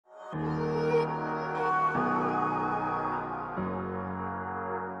So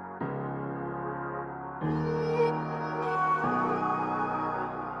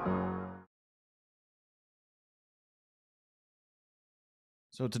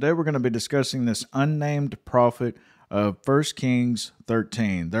today we're going to be discussing this unnamed prophet of 1 Kings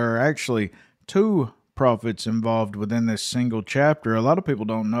 13. There are actually two prophets involved within this single chapter. A lot of people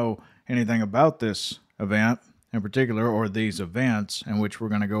don't know anything about this event in particular, or these events in which we're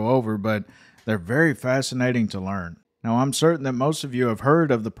going to go over, but they're very fascinating to learn. Now, I'm certain that most of you have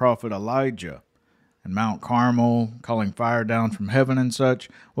heard of the prophet Elijah and Mount Carmel, calling fire down from heaven and such.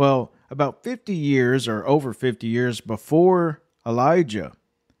 Well, about 50 years or over 50 years before Elijah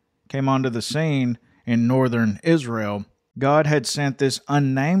came onto the scene in northern Israel, God had sent this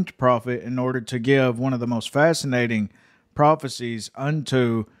unnamed prophet in order to give one of the most fascinating prophecies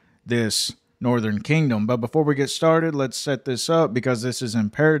unto this northern kingdom. But before we get started, let's set this up because this is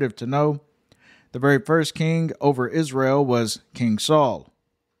imperative to know. The very first king over Israel was King Saul.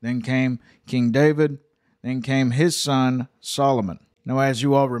 Then came King David. Then came his son Solomon. Now, as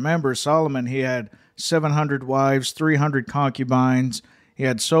you all remember, Solomon, he had 700 wives, 300 concubines. He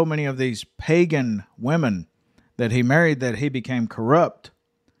had so many of these pagan women that he married that he became corrupt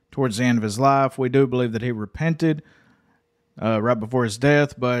towards the end of his life. We do believe that he repented right before his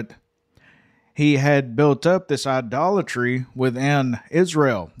death, but he had built up this idolatry within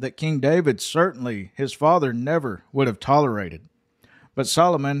Israel that King David, certainly his father, never would have tolerated. But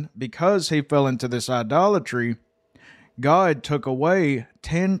Solomon, because he fell into this idolatry, God took away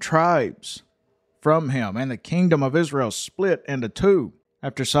 10 tribes from him, and the kingdom of Israel split into two.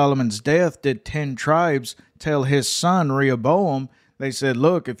 After Solomon's death, did 10 tribes tell his son Rehoboam, they said,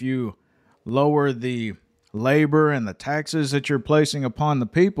 look, if you lower the labor and the taxes that you're placing upon the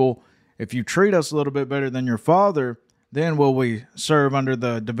people, if you treat us a little bit better than your father, then will we serve under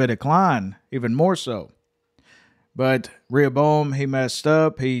the Davidic line, even more so. But Rehoboam, he messed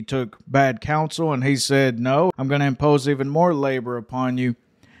up. He took bad counsel, and he said, no, I'm going to impose even more labor upon you.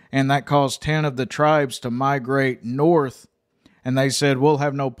 And that caused 10 of the tribes to migrate north, and they said, we'll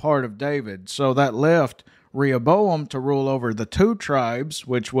have no part of David. So that left Rehoboam to rule over the two tribes,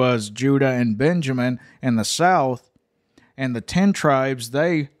 which was Judah and Benjamin in the south. And the 10 tribes,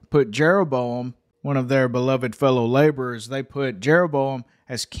 they put Jeroboam, one of their beloved fellow laborers, they put Jeroboam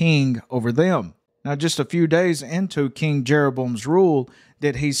as king over them. Now, just a few days into King Jeroboam's rule,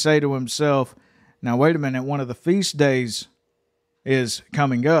 did he say to himself, now wait a minute, one of the feast days is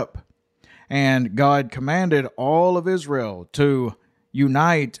coming up. And God commanded all of Israel to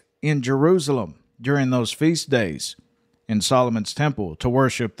unite in Jerusalem during those feast days in Solomon's temple to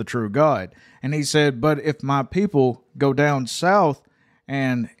worship the true God. And he said, but if my people go down south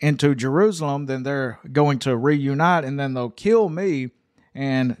and into Jerusalem, then they're going to reunite, and then they'll kill me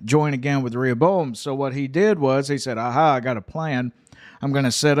and join again with Rehoboam. So what he did was, he said, aha, I got a plan. I'm going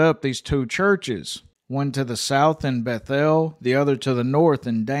to set up these two churches, one to the south in Bethel, the other to the north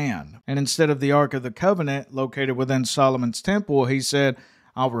in Dan. And instead of the Ark of the Covenant located within Solomon's temple, he said,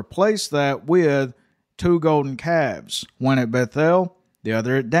 I'll replace that with 2 golden calves, one at Bethel, the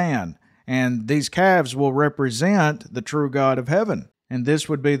other at Dan. And these calves will represent the true God of heaven. And this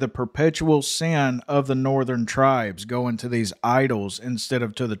would be the perpetual sin of the northern tribes, going to these idols instead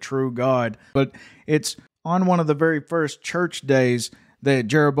of to the true God. But it's on one of the very first church days that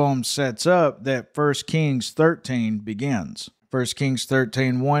Jeroboam sets up that 1 Kings 13 begins. 1 Kings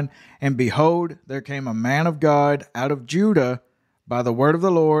 13:1, and behold, there came a man of God out of Judah by the word of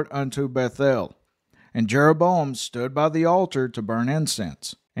the Lord unto Bethel. And Jeroboam stood by the altar to burn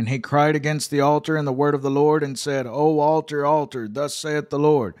incense. And he cried against the altar in the word of the Lord, and said, O altar, altar, thus saith the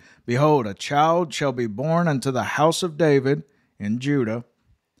Lord, behold, a child shall be born unto the house of David in Judah.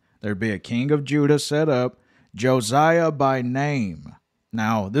 There be a king of Judah set up, Josiah by name.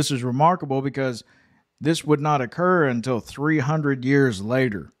 Now, this is remarkable because this would not occur until 300 years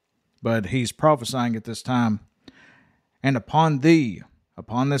later, but he's prophesying at this time. And upon thee,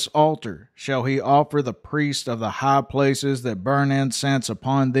 upon this altar, shall he offer the priest of the high places that burn incense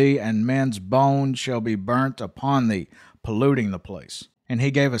upon thee, and men's bones shall be burnt upon thee, polluting the place. And he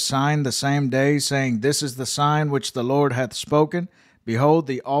gave a sign the same day, saying, This is the sign which the Lord hath spoken. Behold,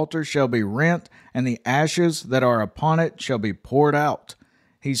 the altar shall be rent, and the ashes that are upon it shall be poured out.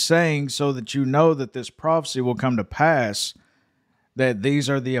 He's saying so that you know that this prophecy will come to pass, that these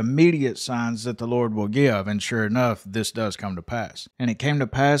are the immediate signs that the Lord will give. And sure enough, this does come to pass. And it came to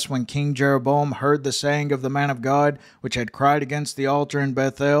pass when King Jeroboam heard the saying of the man of God, which had cried against the altar in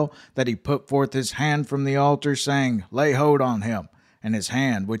Bethel, that he put forth his hand from the altar, saying, Lay hold on him. And his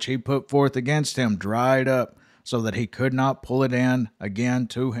hand, which he put forth against him, dried up, so that he could not pull it in again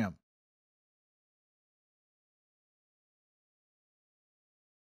to him.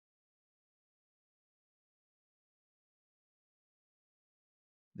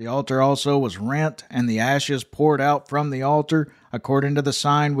 The altar also was rent, and the ashes poured out from the altar, according to the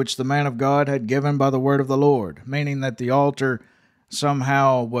sign which the man of God had given by the word of the Lord, meaning that the altar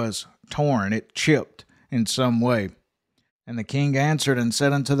somehow was torn, it chipped in some way. And the king answered and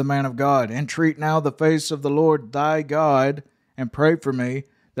said unto the man of God, Entreat now the face of the Lord thy God, and pray for me,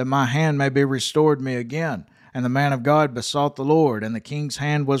 that my hand may be restored me again. And the man of God besought the Lord, and the king's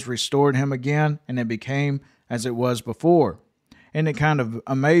hand was restored him again, and it became as it was before. Isn't it kind of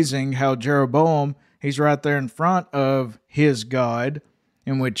amazing how Jeroboam, he's right there in front of his God,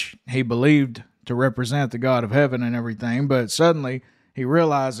 in which he believed to represent the God of heaven and everything, but suddenly he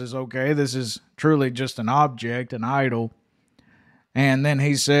realizes, okay, this is truly just an object, an idol. And then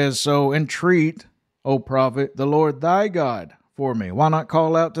he says, so entreat, O prophet, the Lord thy God for me. Why not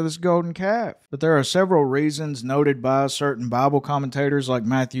call out to this golden calf? But there are several reasons noted by certain Bible commentators like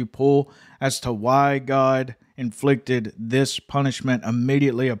Matthew Poole as to why God inflicted this punishment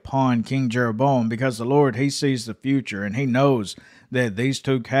immediately upon King Jeroboam, because the Lord, he sees the future and he knows that these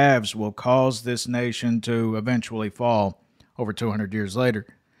two calves will cause this nation to eventually fall over 200 years later.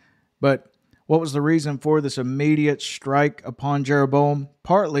 But what was the reason for this immediate strike upon Jeroboam?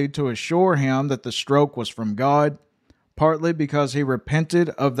 Partly to assure him that the stroke was from God, partly because he repented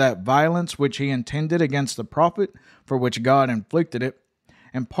of that violence which he intended against the prophet, for which God inflicted it,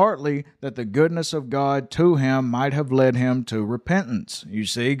 and partly that the goodness of God to him might have led him to repentance. You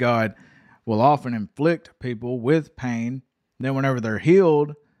see, God will often inflict people with pain. Then whenever they're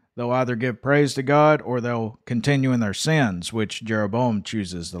healed, they'll either give praise to God or they'll continue in their sins, which Jeroboam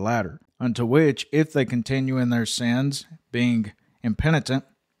chooses the latter. Unto which, if they continue in their sins, being impenitent,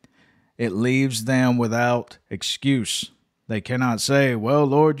 it leaves them without excuse. They cannot say, well,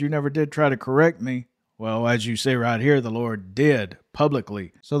 Lord, you never did try to correct me. Well, as you see right here, the Lord did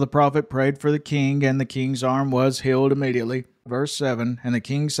publicly. So the prophet prayed for the king, and the king's arm was healed immediately. Verse 7, and the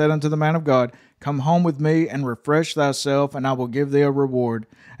king said unto the man of God, Come home with me, and refresh thyself, and I will give thee a reward.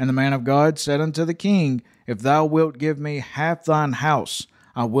 And the man of God said unto the king, If thou wilt give me half thine house,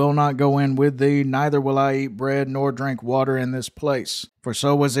 I will not go in with thee, neither will I eat bread nor drink water in this place. For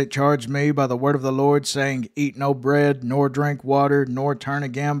so was it charged me by the word of the Lord, saying, Eat no bread, nor drink water, nor turn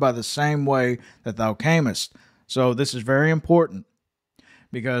again by the same way that thou camest. So this is very important,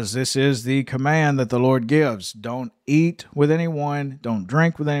 because this is the command that the Lord gives. Don't eat with anyone, don't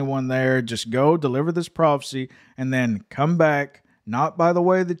drink with anyone there. Just go deliver this prophecy, and then come back, not by the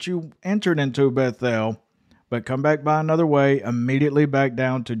way that you entered into Bethel, but come back by another way, immediately back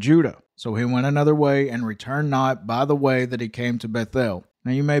down to Judah. So he went another way and returned not by the way that he came to Bethel.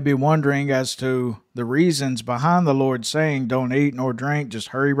 Now you may be wondering as to the reasons behind the Lord saying, don't eat nor drink, just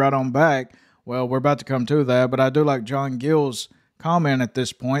hurry right on back. Well, we're about to come to that, but I do like John Gill's comment at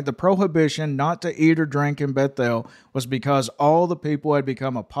this point. The prohibition not to eat or drink in Bethel was because all the people had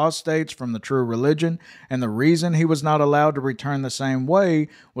become apostates from the true religion, and the reason he was not allowed to return the same way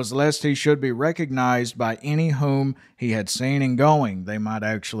was lest he should be recognized by any whom he had seen in going. They might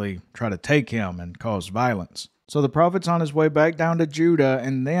actually try to take him and cause violence. So the prophet's on his way back down to Judah,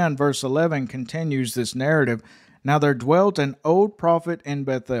 and then verse 11 continues this narrative. Now there dwelt an old prophet in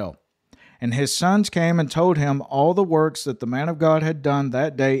Bethel, and his sons came and told him all the works that the man of God had done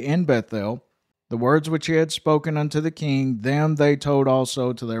that day in Bethel, the words which he had spoken unto the king, them they told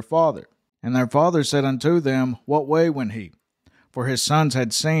also to their father. And their father said unto them, What way went he? For his sons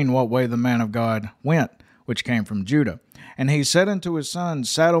had seen what way the man of God went, which came from Judah. And he said unto his sons,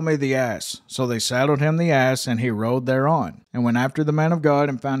 Saddle me the ass. So they saddled him the ass, and he rode thereon. And went after the man of God,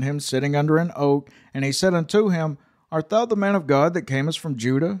 and found him sitting under an oak. And he said unto him, Art thou the man of God that camest from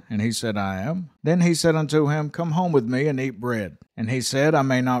Judah? And he said, I am. Then he said unto him, Come home with me, and eat bread. And he said, I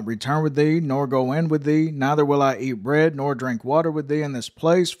may not return with thee, nor go in with thee, neither will I eat bread, nor drink water with thee in this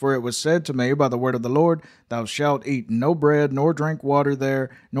place, for it was said to me by the word of the Lord, Thou shalt eat no bread, nor drink water there,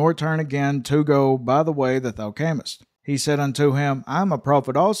 nor turn again to go by the way that thou camest. He said unto him, I am a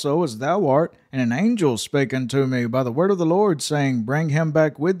prophet also, as thou art, and an angel spake unto me by the word of the Lord, saying, Bring him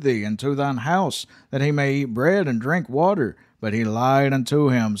back with thee into thine house, that he may eat bread and drink water. But he lied unto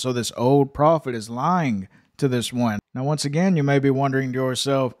him. So this old prophet is lying to this one. Now once again, you may be wondering to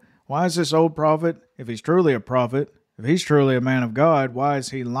yourself, why is this old prophet, if he's truly a prophet, if he's truly a man of God, why is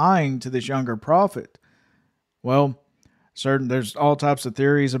he lying to this younger prophet? Well, there's all types of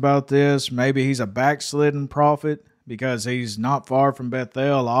theories about this. Maybe he's a backslidden prophet, because he's not far from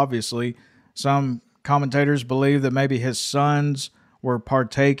Bethel, obviously. Some commentators believe that maybe his sons were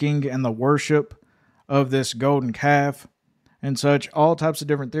partaking in the worship of this golden calf and such. All types of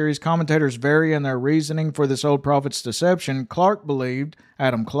different theories. Commentators vary in their reasoning for this old prophet's deception.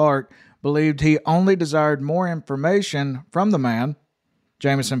 Adam Clark believed he only desired more information from the man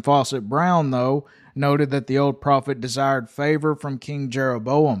Jamieson Fawcett Brown, though, noted that the old prophet desired favor from King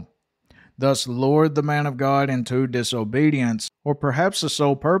Jeroboam, thus lured the man of God into disobedience, or perhaps the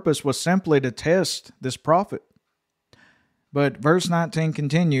sole purpose was simply to test this prophet. But verse 19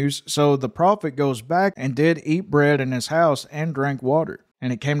 continues, "So the prophet goes back and did eat bread in his house and drank water.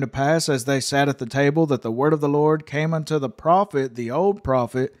 And it came to pass, as they sat at the table, that the word of the Lord came unto the prophet, the old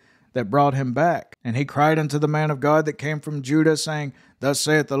prophet, that brought him back. And he cried unto the man of God that came from Judah, saying, Thus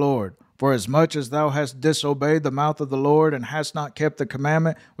saith the Lord, Forasmuch as thou hast disobeyed the mouth of the Lord, and hast not kept the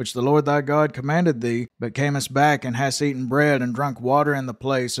commandment which the Lord thy God commanded thee, but camest back, and hast eaten bread, and drunk water in the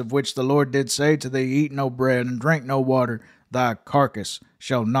place, of which the Lord did say to thee, Eat no bread, and drink no water, thy carcass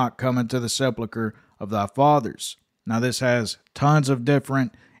shall not come into the sepulchre of thy fathers." Now this has tons of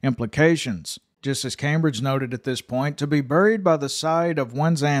different implications. Just as Cambridge noted at this point, to be buried by the side of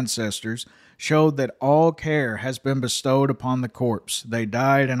one's ancestors showed that all care has been bestowed upon the corpse. They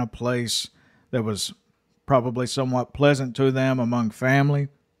died in a place that was probably somewhat pleasant to them among family.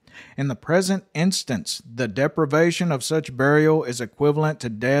 In the present instance, the deprivation of such burial is equivalent to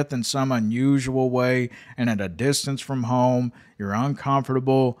death in some unusual way, and at a distance from home. You're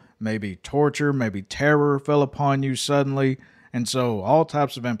uncomfortable, maybe torture, maybe terror fell upon you suddenly, and so all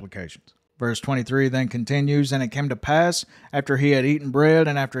types of implications. Verse 23 then continues, "And it came to pass, after he had eaten bread,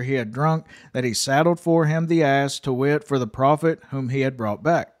 and after he had drunk, that he saddled for him the ass, to wit, for the prophet whom he had brought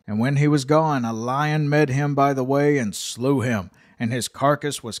back. And when he was gone, a lion met him by the way, and slew him. And his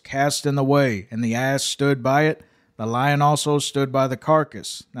carcass was cast in the way, and the ass stood by it. The lion also stood by the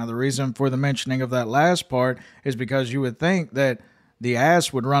carcass." Now the reason for the mentioning of that last part is because you would think that the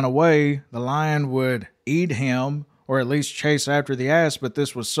ass would run away, the lion would eat him, or at least chase after the ass, but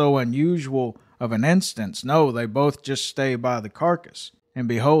this was so unusual of an instance. No, they both just stay by the carcass. "And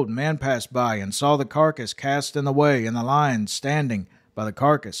behold, men passed by, and saw the carcass cast in the way, and the lion standing by the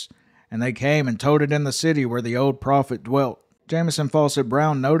carcass. And they came and told it in the city where the old prophet dwelt." Jamieson Fawcett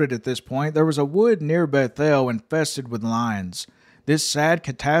Brown noted at this point, "There was a wood near Bethel infested with lions. This sad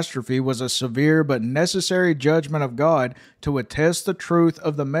catastrophe was a severe but necessary judgment of God to attest the truth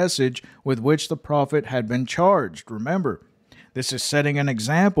of the message with which the prophet had been charged." Remember, this is setting an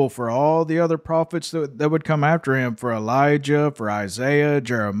example for all the other prophets that would come after him, for Elijah, for Isaiah,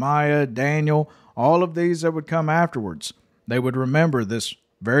 Jeremiah, Daniel, all of these that would come afterwards. They would remember this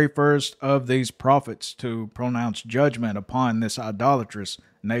very first of these prophets to pronounce judgment upon this idolatrous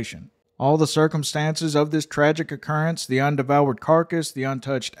nation. All the circumstances of this tragic occurrence, the undevoured carcass, the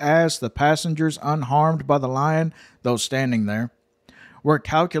untouched ass, the passengers unharmed by the lion, those standing there, were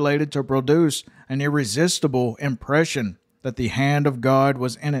calculated to produce an irresistible impression that the hand of God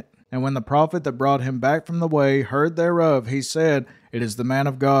was in it. And when the prophet that brought him back from the way heard thereof, he said, "It is the man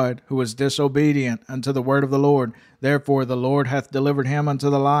of God, who was disobedient unto the word of the Lord. Therefore the Lord hath delivered him unto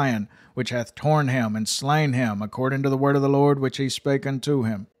the lion, which hath torn him and slain him, according to the word of the Lord which he spake unto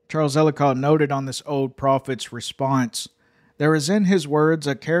him." Charles Ellicott noted on this old prophet's response, "There is in his words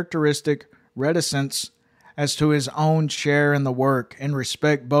a characteristic reticence as to his own share in the work, in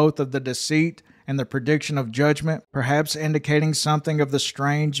respect both of the deceit and the prediction of judgment, perhaps indicating something of the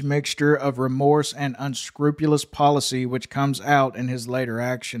strange mixture of remorse and unscrupulous policy which comes out in his later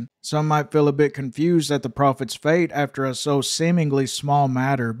action. Some might feel a bit confused at the prophet's fate after a so seemingly small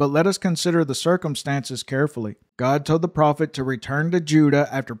matter, but let us consider the circumstances carefully. God told the prophet to return to Judah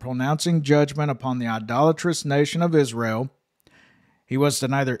after pronouncing judgment upon the idolatrous nation of Israel. He was to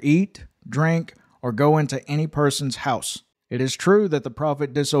neither eat, drink, or go into any person's house. It is true that the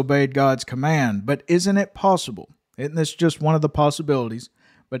prophet disobeyed God's command, but isn't it possible, isn't this just one of the possibilities,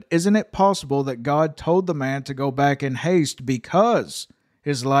 but isn't it possible that God told the man to go back in haste because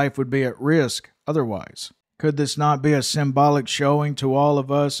his life would be at risk otherwise? Could this not be a symbolic showing to all of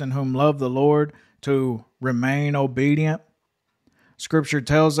us in whom love the Lord to remain obedient? Scripture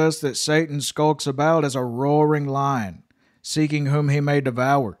tells us that Satan skulks about as a roaring lion, seeking whom he may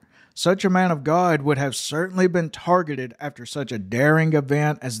devour. Such a man of God would have certainly been targeted after such a daring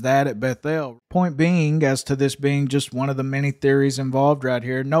event as that at Bethel. Point being, as to this being just one of the many theories involved right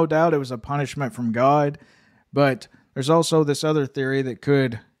here, no doubt it was a punishment from God, but there's also this other theory that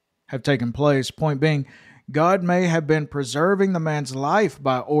could have taken place. Point being, God may have been preserving the man's life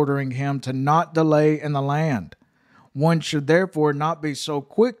by ordering him to not delay in the land. One should therefore not be so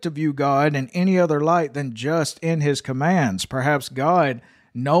quick to view God in any other light than just in his commands. Perhaps God,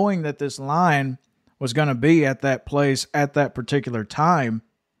 knowing that this lion was going to be at that place at that particular time,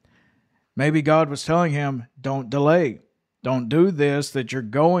 maybe God was telling him, don't delay. Don't do this that you're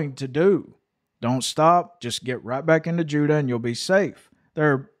going to do. Don't stop. Just get right back into Judah and you'll be safe.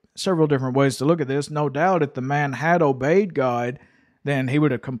 There are several different ways to look at this. No doubt if the man had obeyed God, then he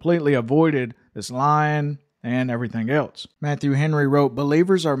would have completely avoided this lying and everything else. Matthew Henry wrote,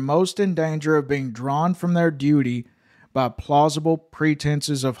 "Believers are most in danger of being drawn from their duty by plausible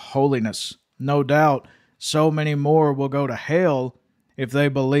pretenses of holiness. No doubt, so many more will go to hell if they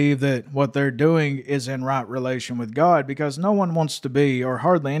believe that what they're doing is in right relation with God, because no one wants to be, or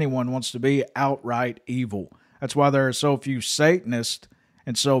hardly anyone wants to be, outright evil. That's why there are so few Satanists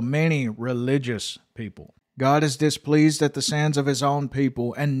and so many religious people. God is displeased at the sins of his own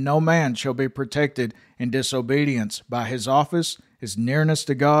people, and no man shall be protected in disobedience by his office, his nearness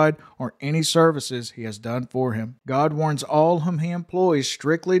to God, or any services he has done for him. God warns all whom he employs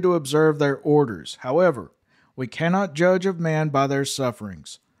strictly to observe their orders. However, we cannot judge of men by their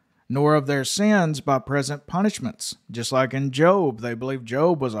sufferings, nor of their sins by present punishments. Just like in Job, they believed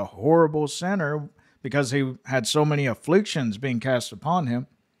Job was a horrible sinner because he had so many afflictions being cast upon him.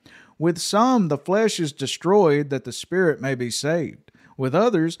 With some, the flesh is destroyed that the spirit may be saved. With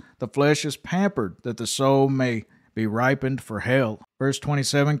others, the flesh is pampered that the soul may be ripened for hell." Verse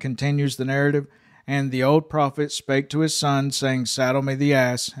 27 continues the narrative, "And the old prophet spake to his son, saying, Saddle me the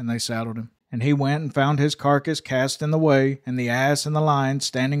ass. And they saddled him. And he went and found his carcass cast in the way, and the ass and the lion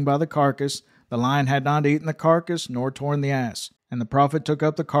standing by the carcass. The lion had not eaten the carcass, nor torn the ass. And the prophet took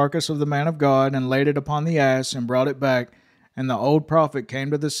up the carcass of the man of God, and laid it upon the ass, and brought it back. And the old prophet came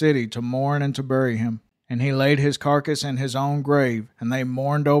to the city to mourn and to bury him. And he laid his carcass in his own grave, and they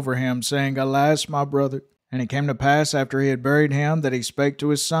mourned over him, saying, Alas, my brother. And it came to pass, after he had buried him, that he spake to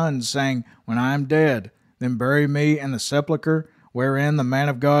his sons, saying, When I am dead, then bury me in the sepulchre wherein the man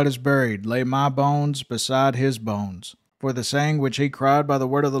of God is buried. Lay my bones beside his bones. For the saying which he cried by the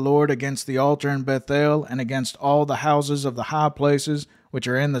word of the Lord against the altar in Bethel, and against all the houses of the high places which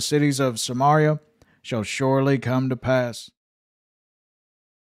are in the cities of Samaria, shall surely come to pass."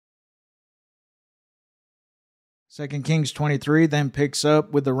 2 Kings 23 then picks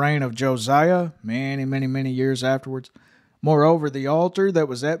up with the reign of Josiah, many years afterwards. "Moreover, the altar that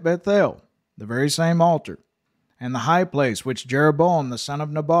was at Bethel, the very same altar, and the high place which Jeroboam the son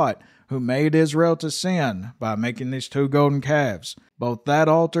of Nebat, who made Israel to sin by making these two golden calves, both that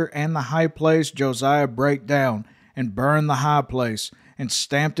altar and the high place Josiah brake down, and burned the high place, and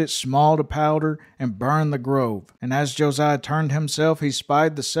stamped it small to powder, and burned the grove. And as Josiah turned himself, he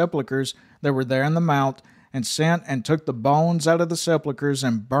spied the sepulchres that were there in the mount, and sent and took the bones out of the sepulchres,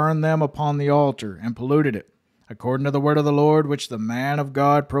 and burned them upon the altar, and polluted it, according to the word of the Lord, which the man of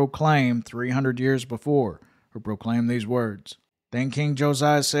God proclaimed 300 years before, who proclaimed these words. Then King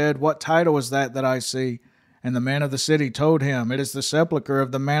Josiah said, What title is that I see? And the men of the city told him, It is the sepulchre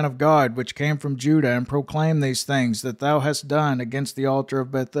of the man of God, which came from Judah, and proclaimed these things that thou hast done against the altar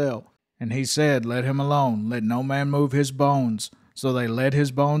of Bethel. And he said, Let him alone, let no man move his bones. So they let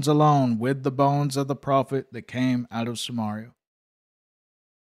his bones alone with the bones of the prophet that came out of Samaria.